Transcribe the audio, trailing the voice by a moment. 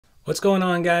What's going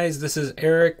on, guys? This is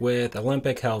Eric with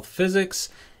Olympic Health Physics,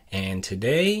 and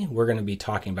today we're going to be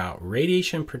talking about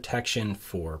radiation protection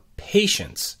for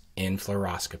patients in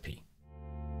fluoroscopy.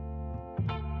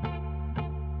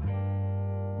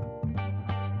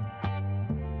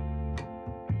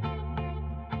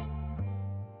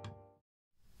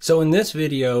 So in this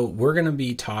video, we're going to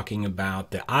be talking about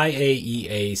the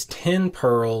IAEA's 10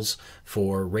 pearls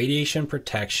for radiation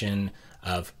protection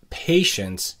of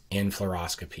patients in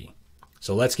fluoroscopy.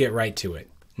 So let's get right to it.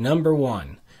 Number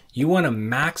one, you want to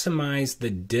maximize the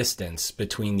distance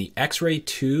between the X-ray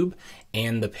tube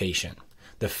and the patient.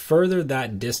 The further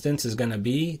that distance is going to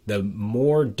be, the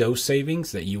more dose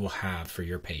savings that you will have for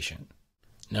your patient.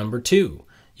 Number two,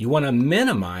 you want to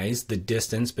minimize the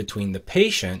distance between the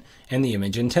patient and the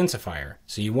image intensifier.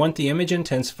 So you want the image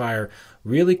intensifier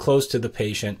really close to the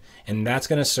patient, and that's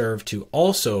going to serve to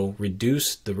also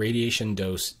reduce the radiation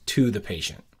dose to the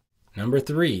patient. Number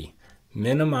three,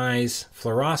 minimize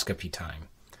fluoroscopy time.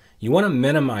 You want to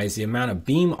minimize the amount of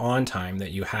beam on time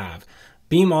that you have.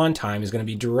 Beam on time is going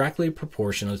to be directly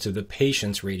proportional to the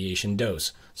patient's radiation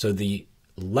dose. So the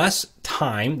less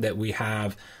time that we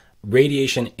have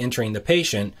radiation entering the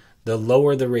patient, the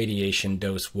lower the radiation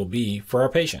dose will be for our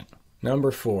patient.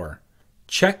 Number four,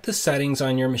 check the settings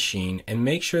on your machine and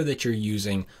make sure that you're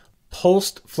using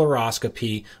pulsed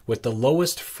fluoroscopy with the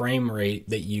lowest frame rate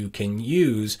that you can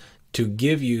use to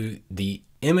give you the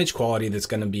image quality that's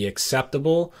going to be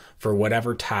acceptable for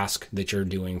whatever task that you're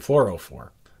doing fluoro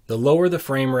for. The lower the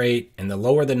frame rate and the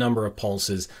lower the number of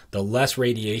pulses, the less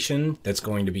radiation that's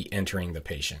going to be entering the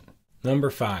patient. Number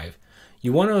five,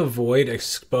 you want to avoid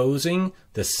exposing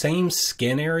the same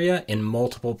skin area in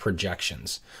multiple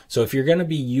projections. So if you're going to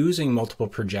be using multiple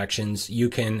projections, you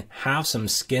can have some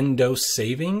skin dose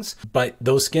savings, but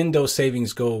those skin dose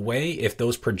savings go away if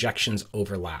those projections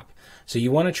overlap. So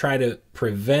you want to try to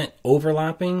prevent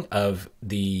overlapping of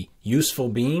the useful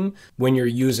beam when you're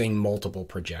using multiple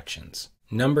projections.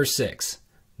 Number six,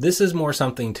 this is more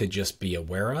something to just be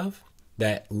aware of,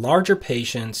 that larger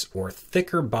patients or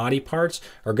thicker body parts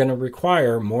are going to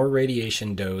require more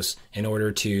radiation dose in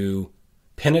order to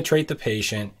penetrate the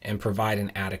patient and provide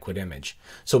an adequate image.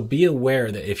 So be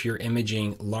aware that if you're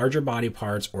imaging larger body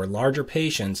parts or larger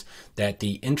patients, that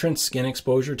the entrance skin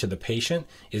exposure to the patient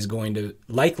is going to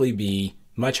likely be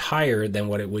much higher than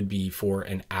what it would be for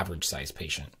an average size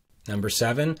patient. Number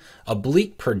seven,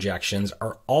 oblique projections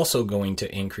are also going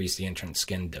to increase the entrance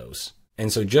skin dose.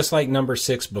 And so just like number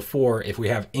six before, if we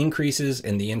have increases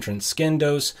in the entrance skin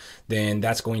dose, then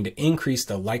that's going to increase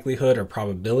the likelihood or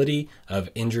probability of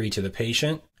injury to the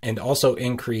patient, and also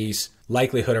increase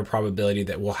likelihood or probability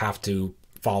that we'll have to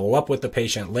follow up with the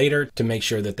patient later to make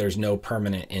sure that there's no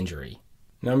permanent injury.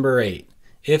 Number eight,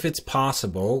 if it's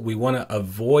possible, we want to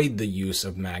avoid the use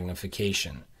of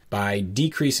magnification by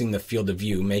decreasing the field of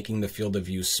view, making the field of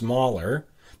view smaller.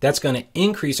 That's going to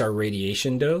increase our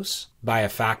radiation dose by a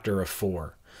factor of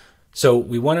 4. So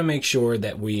we want to make sure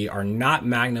that we are not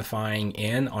magnifying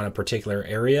in on a particular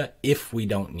area if we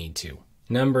don't need to.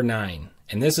 Number 9,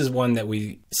 and this is one that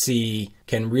we see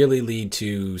can really lead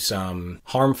to some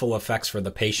harmful effects for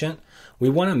the patient. We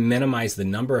want to minimize the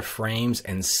number of frames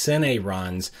and cine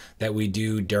runs that we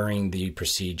do during the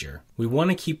procedure. We want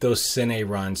to keep those cine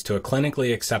runs to a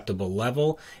clinically acceptable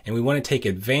level, and we want to take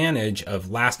advantage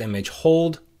of last image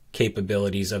hold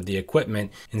capabilities of the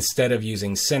equipment instead of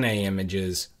using cine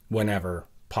images whenever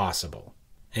possible.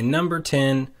 And number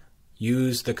 10,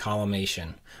 use the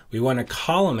collimation. We want to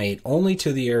collimate only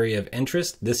to the area of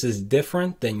interest. This is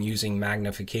different than using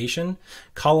magnification.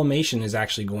 Collimation is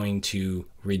actually going to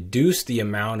reduce the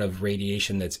amount of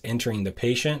radiation that's entering the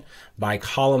patient by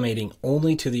collimating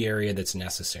only to the area that's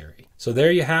necessary. So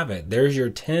there you have it. There's your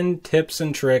 10 tips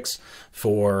and tricks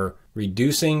for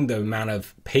reducing the amount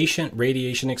of patient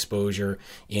radiation exposure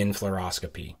in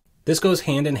fluoroscopy. This goes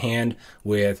hand in hand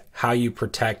with how you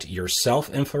protect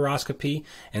yourself in fluoroscopy.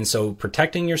 And so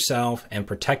protecting yourself and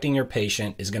protecting your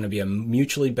patient is going to be a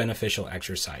mutually beneficial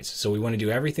exercise. So we want to do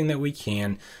everything that we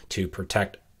can to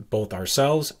protect both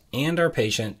ourselves and our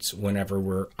patients whenever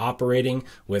we're operating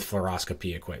with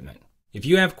fluoroscopy equipment. If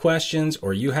you have questions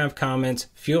or you have comments,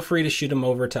 feel free to shoot them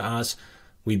over to us.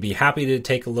 We'd be happy to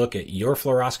take a look at your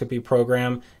fluoroscopy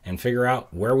program and figure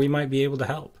out where we might be able to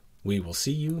help. We will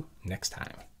see you next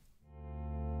time.